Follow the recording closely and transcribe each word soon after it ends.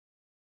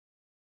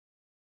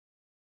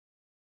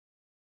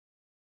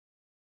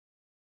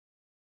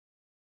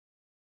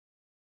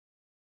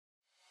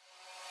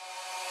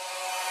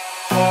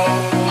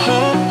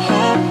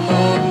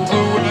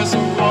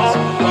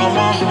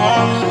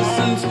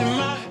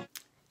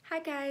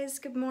guys,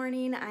 good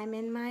morning. I'm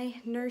in my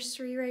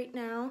nursery right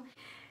now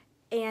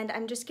and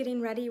I'm just getting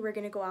ready. We're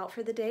gonna go out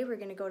for the day. We're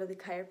gonna go to the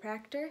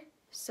chiropractor.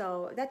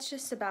 So that's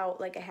just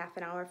about like a half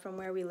an hour from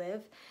where we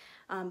live.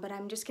 But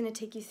I'm just gonna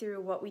take you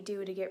through what we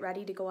do to get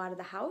ready to go out of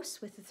the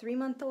house with the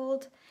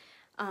 3-month-old.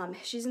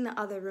 She's in the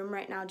other room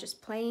right now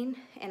just playing,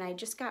 and I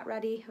just got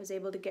ready. I was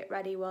able to get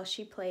ready while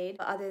she played.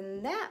 But other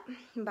than that,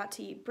 I'm about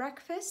to eat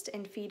breakfast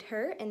and feed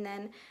her, and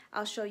then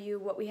I'll show you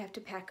what we have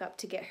to pack up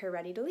to get her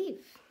ready to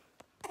leave.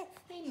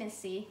 Hey,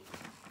 Missy.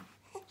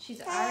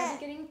 She's already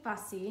getting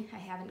fussy. I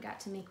haven't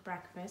got to make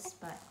breakfast,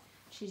 but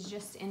she's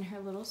just in her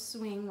little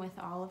swing with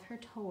all of her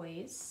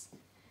toys.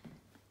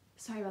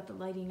 Sorry about the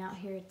lighting out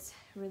here. It's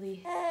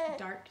really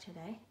dark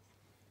today.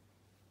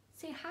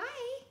 Say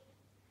hi.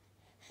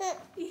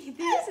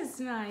 There's a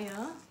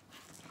smile.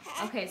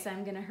 Okay, so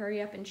I'm gonna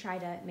hurry up and try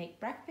to make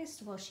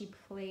breakfast while she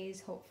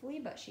plays, hopefully,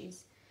 but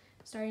she's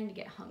starting to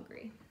get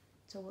hungry.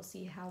 So we'll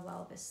see how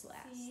well this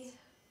lasts. See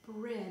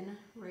Brynn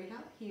right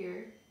up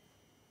here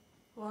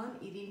while I'm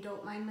eating.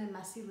 Don't mind my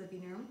messy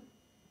living room.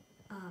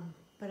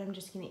 But I'm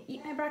just gonna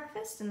eat my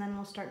breakfast and then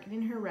we'll start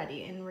getting her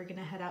ready and we're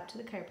gonna head out to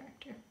the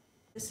chiropractor.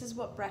 This is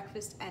what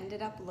breakfast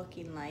ended up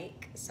looking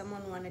like.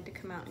 Someone wanted to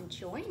come out and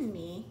join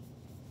me.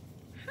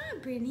 Hi,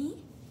 Brynny.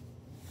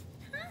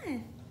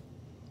 Hi.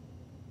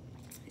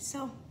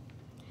 So,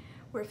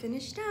 we're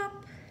finished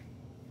up.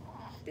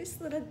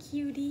 This little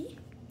cutie,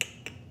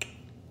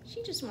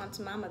 she just wants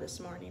mama this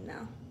morning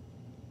now.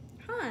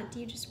 Huh, do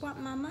you just want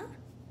mama?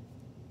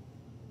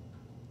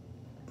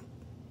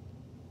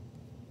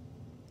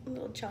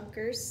 Little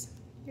chunkers,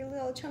 your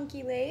little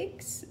chunky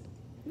legs.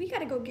 We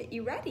gotta go get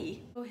you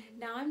ready. Oh,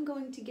 now I'm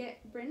going to get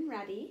Brynn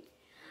ready.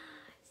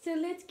 So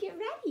let's get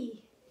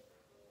ready.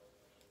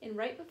 And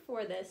right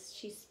before this,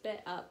 she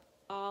spit up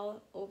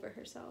all over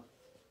herself.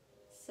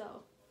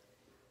 So,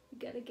 we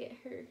gotta get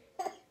her.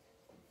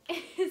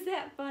 Is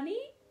that funny?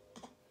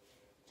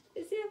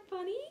 Is that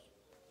funny?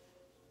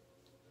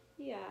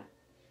 Yeah.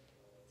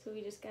 So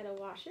we just gotta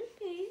wash her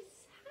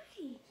face.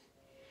 Hi.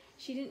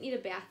 She didn't need a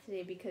bath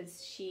today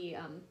because she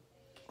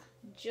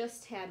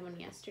just had one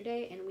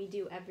yesterday, and we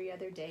do every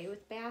other day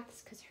with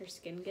baths because her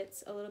skin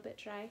gets a little bit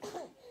dry.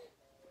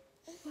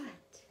 What?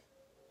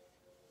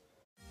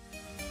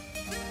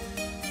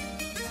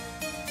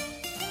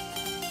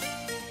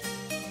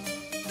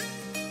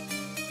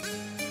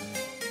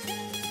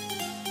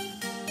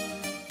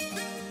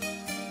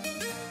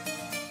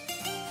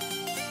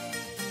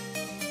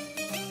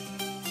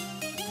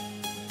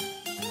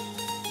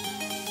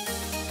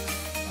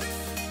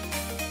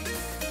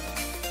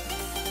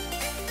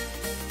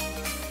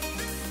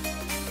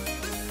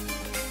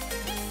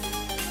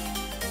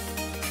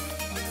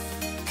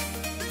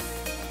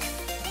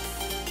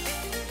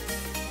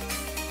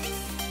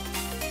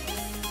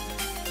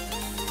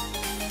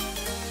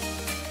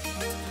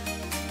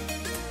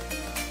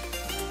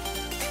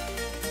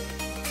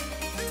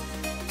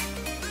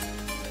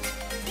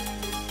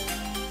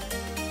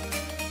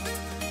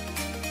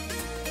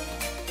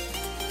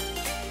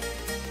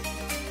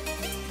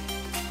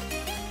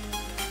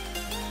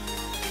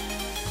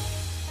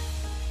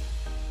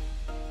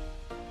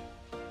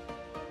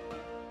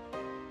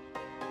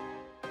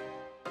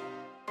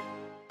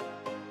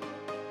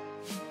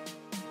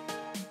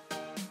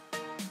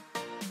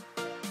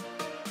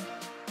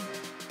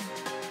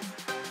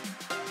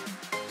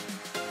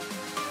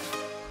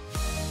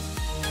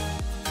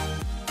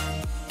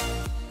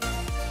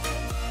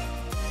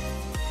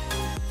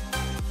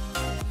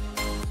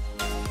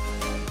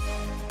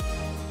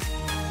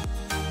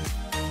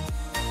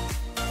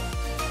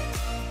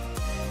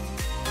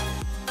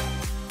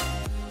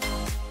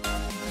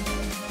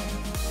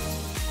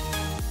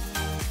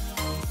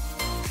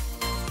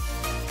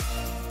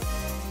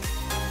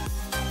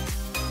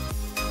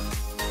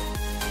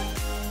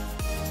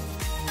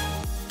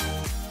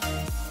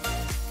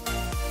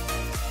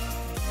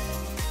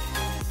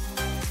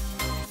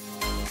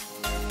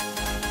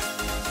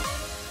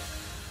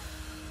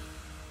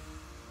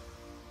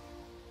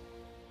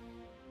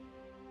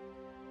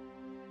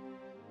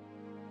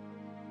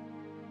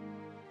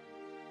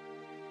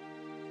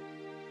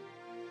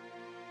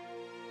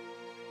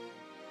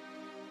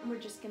 We're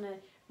just gonna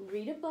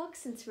read a book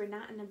since we're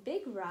not in a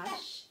big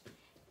rush,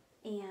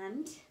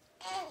 and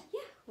yeah,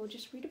 we'll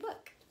just read a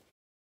book.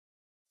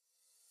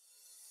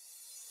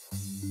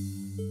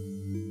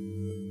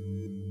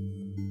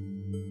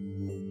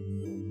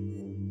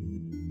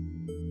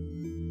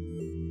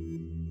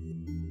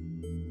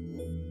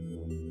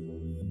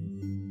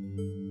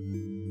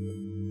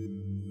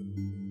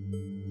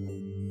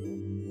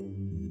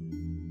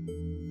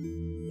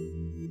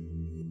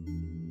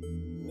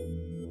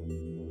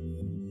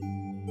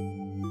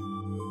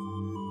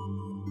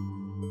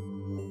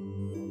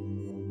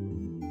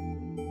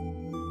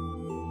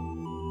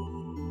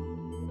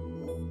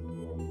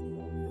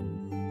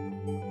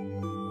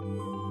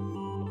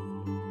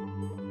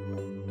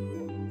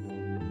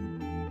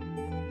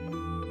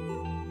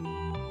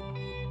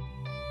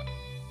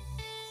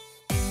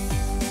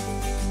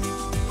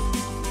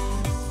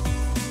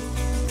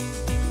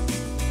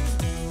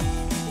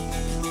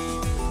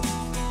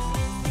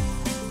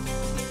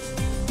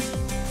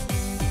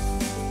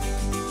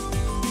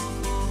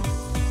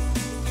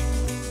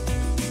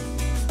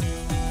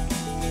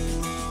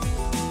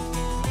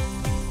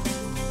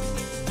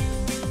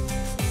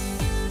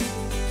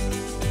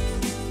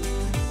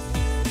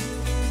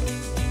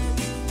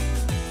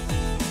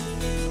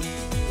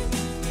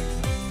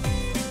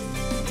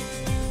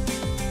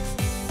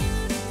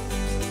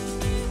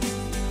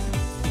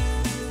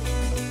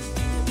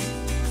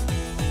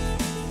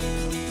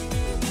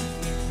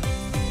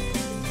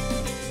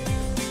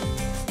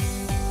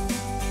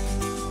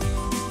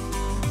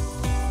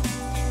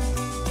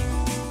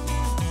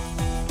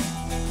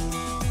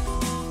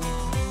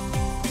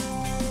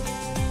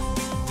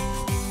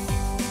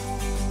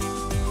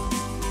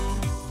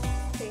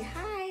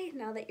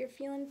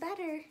 feeling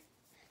better?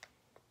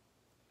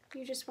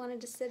 You just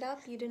wanted to sit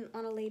up? You didn't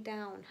want to lay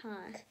down,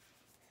 huh?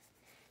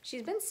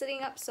 She's been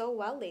sitting up so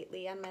well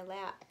lately on my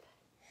lap.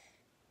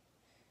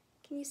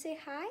 Can you say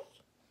hi?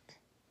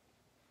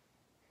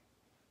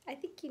 I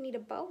think you need a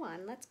bow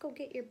on. Let's go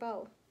get your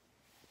bow.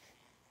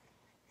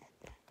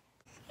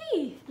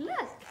 Hey,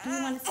 look. Do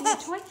you want to see your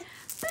toy?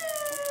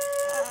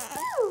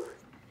 Boo!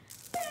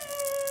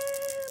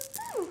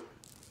 Boo! Boo!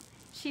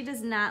 She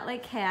does not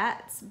like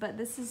cats, but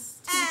this is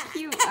too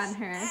cute on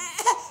her.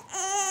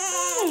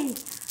 Hey!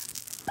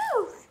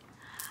 Boo!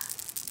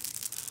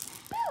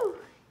 Boo!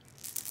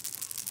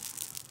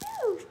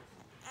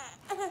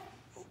 Boo!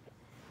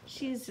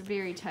 She's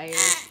very tired.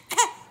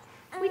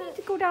 We need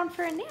to go down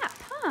for a nap,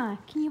 huh?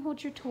 Can you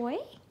hold your toy?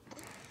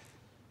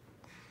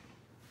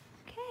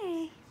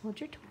 Okay, hold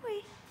your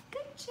toy.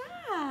 Good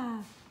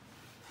job.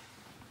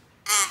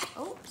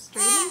 Oh,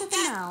 straight into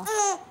the mouth.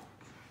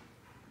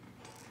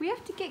 We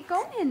have to get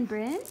going,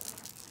 Brynn.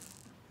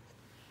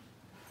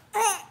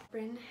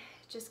 Brynn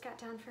just got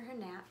down for her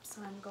nap,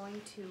 so I'm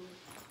going to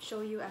show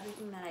you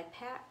everything that I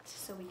packed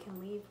so we can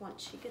leave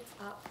once she gets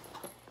up.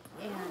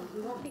 And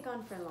we won't be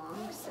gone for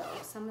long, so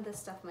some of this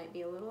stuff might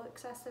be a little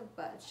excessive,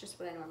 but it's just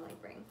what I normally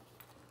bring.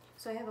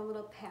 So I have a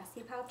little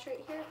passy pouch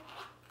right here,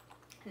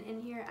 and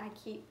in here I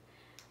keep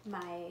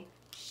my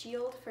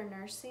shield for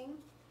nursing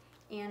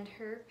and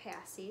her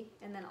passy,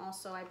 and then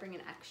also I bring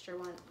an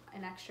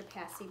extra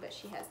passy, but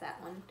she has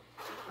that one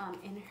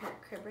in her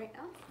crib right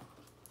now.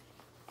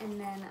 And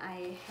then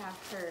I have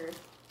her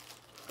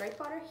gripe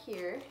water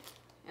here,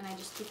 and I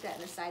just keep that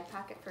in the side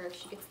pocket for if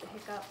she gets the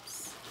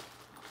hiccups.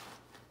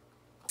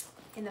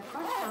 In the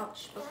front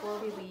pouch, before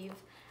we leave,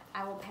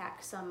 I will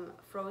pack some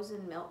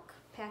frozen milk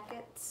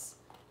packets,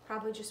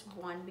 probably just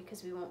one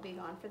because we won't be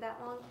gone for that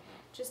long,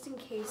 just in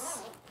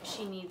case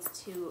she needs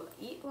to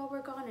eat while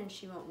we're gone and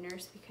she won't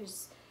nurse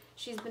because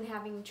she's been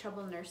having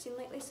trouble nursing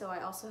lately. So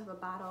I also have a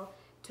bottle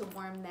to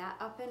warm that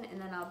up in,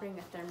 and then I'll bring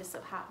a thermos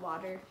of hot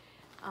water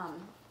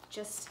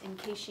just in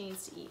case she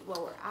needs to eat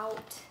while we're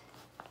out.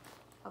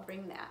 I'll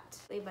bring that.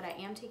 But I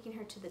am taking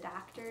her to the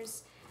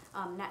doctor's.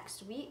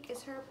 Next week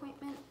is her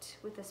appointment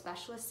with a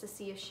specialist to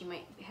see if she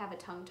might have a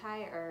tongue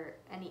tie or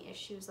any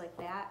issues like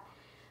that.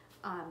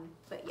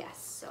 But yes,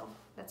 so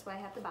that's why I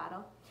have the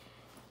bottle.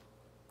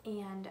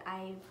 And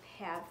I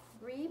have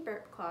 3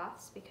 burp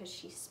cloths because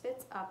she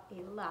spits up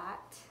a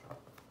lot.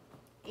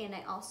 And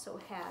I also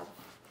have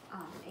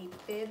a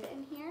bib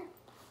in here.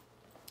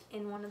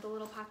 In one of the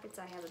little pockets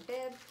I have a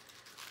bib,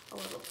 a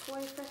little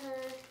toy for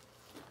her,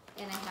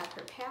 and I have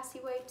her passy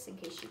wipes in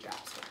case she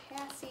drops her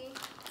passy.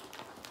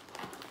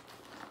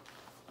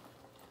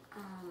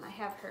 I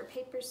have her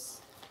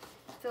papers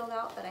filled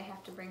out that I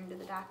have to bring to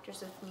the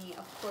doctor's with me.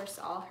 Of course,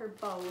 all her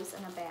bows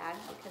in a bag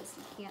because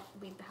you can't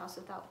leave the house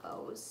without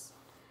bows.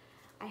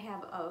 I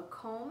have a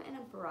comb and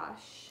a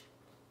brush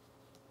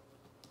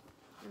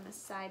in the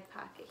side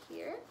pocket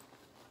here.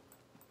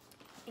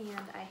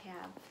 And I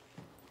have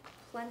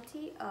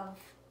plenty of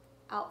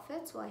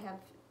outfits. Well, I have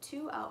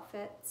 2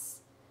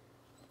 outfits,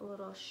 a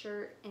little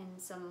shirt and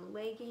some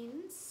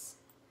leggings.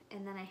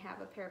 And then I have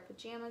a pair of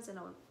pajamas and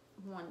a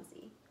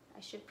onesie. I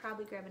should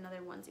probably grab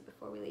another onesie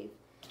before we leave.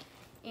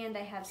 And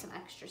I have some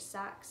extra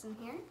socks in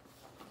here.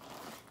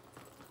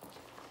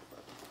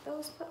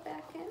 Those put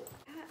back in.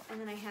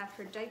 And then I have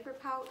her diaper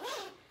pouch,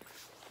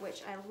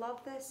 which I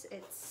love this.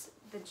 It's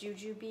the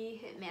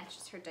Jujube. It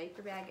matches her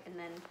diaper bag. And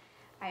then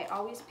I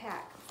always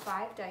pack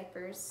 5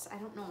 diapers. I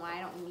don't know why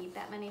I don't need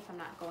that many if I'm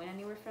not going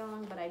anywhere for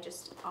long, but I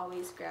just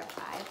always grab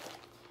 5.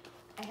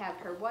 I have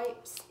her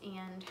wipes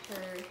and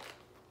her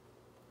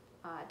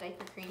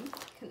diaper cream.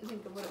 Couldn't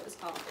think of what it was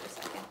called for a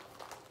second.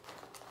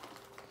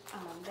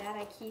 That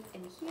I keep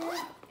in here,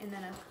 and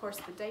then of course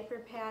the diaper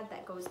pad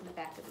that goes in the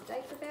back of the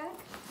diaper bag.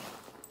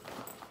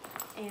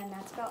 And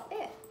that's about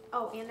it.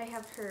 Oh, and I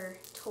have her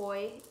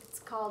toy. It's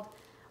called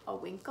a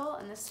Winkle,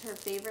 and this is her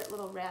favorite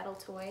little rattle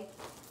toy.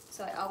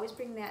 So I always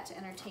bring that to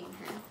entertain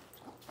her.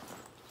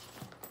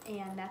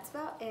 And that's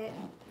about it.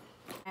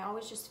 I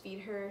always just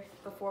feed her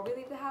before we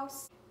leave the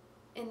house.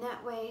 And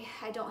that way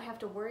I don't have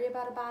to worry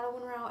about a bottle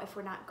when we're out if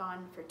we're not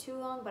gone for too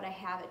long, but I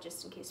have it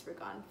just in case we're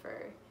gone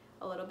for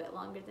a little bit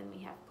longer than we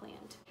have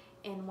planned.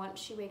 And once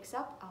she wakes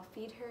up, I'll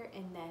feed her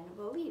and then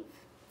we'll leave.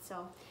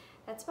 So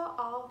that's about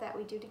all that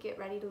we do to get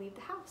ready to leave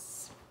the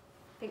house.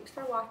 Thanks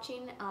for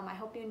watching. I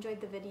hope you enjoyed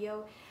the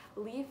video.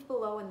 Leave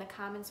below in the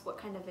comments what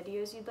kind of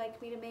videos you'd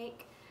like me to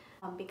make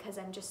because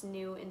I'm just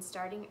new and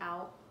starting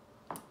out.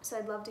 So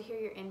I'd love to hear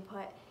your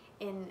input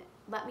and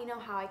let me know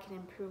how I can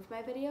improve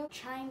my video. I'm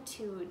trying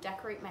to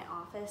decorate my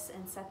office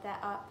and set that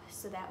up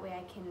so that way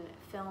I can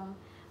film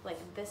like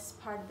this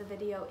part of the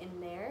video in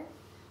there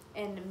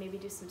and maybe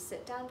do some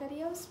sit-down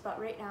videos. But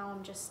right now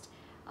I'm just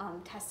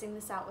testing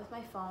this out with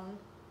my phone.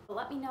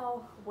 Let me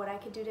know what I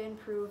could do to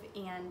improve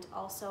and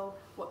also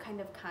what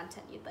kind of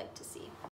content you'd like to see.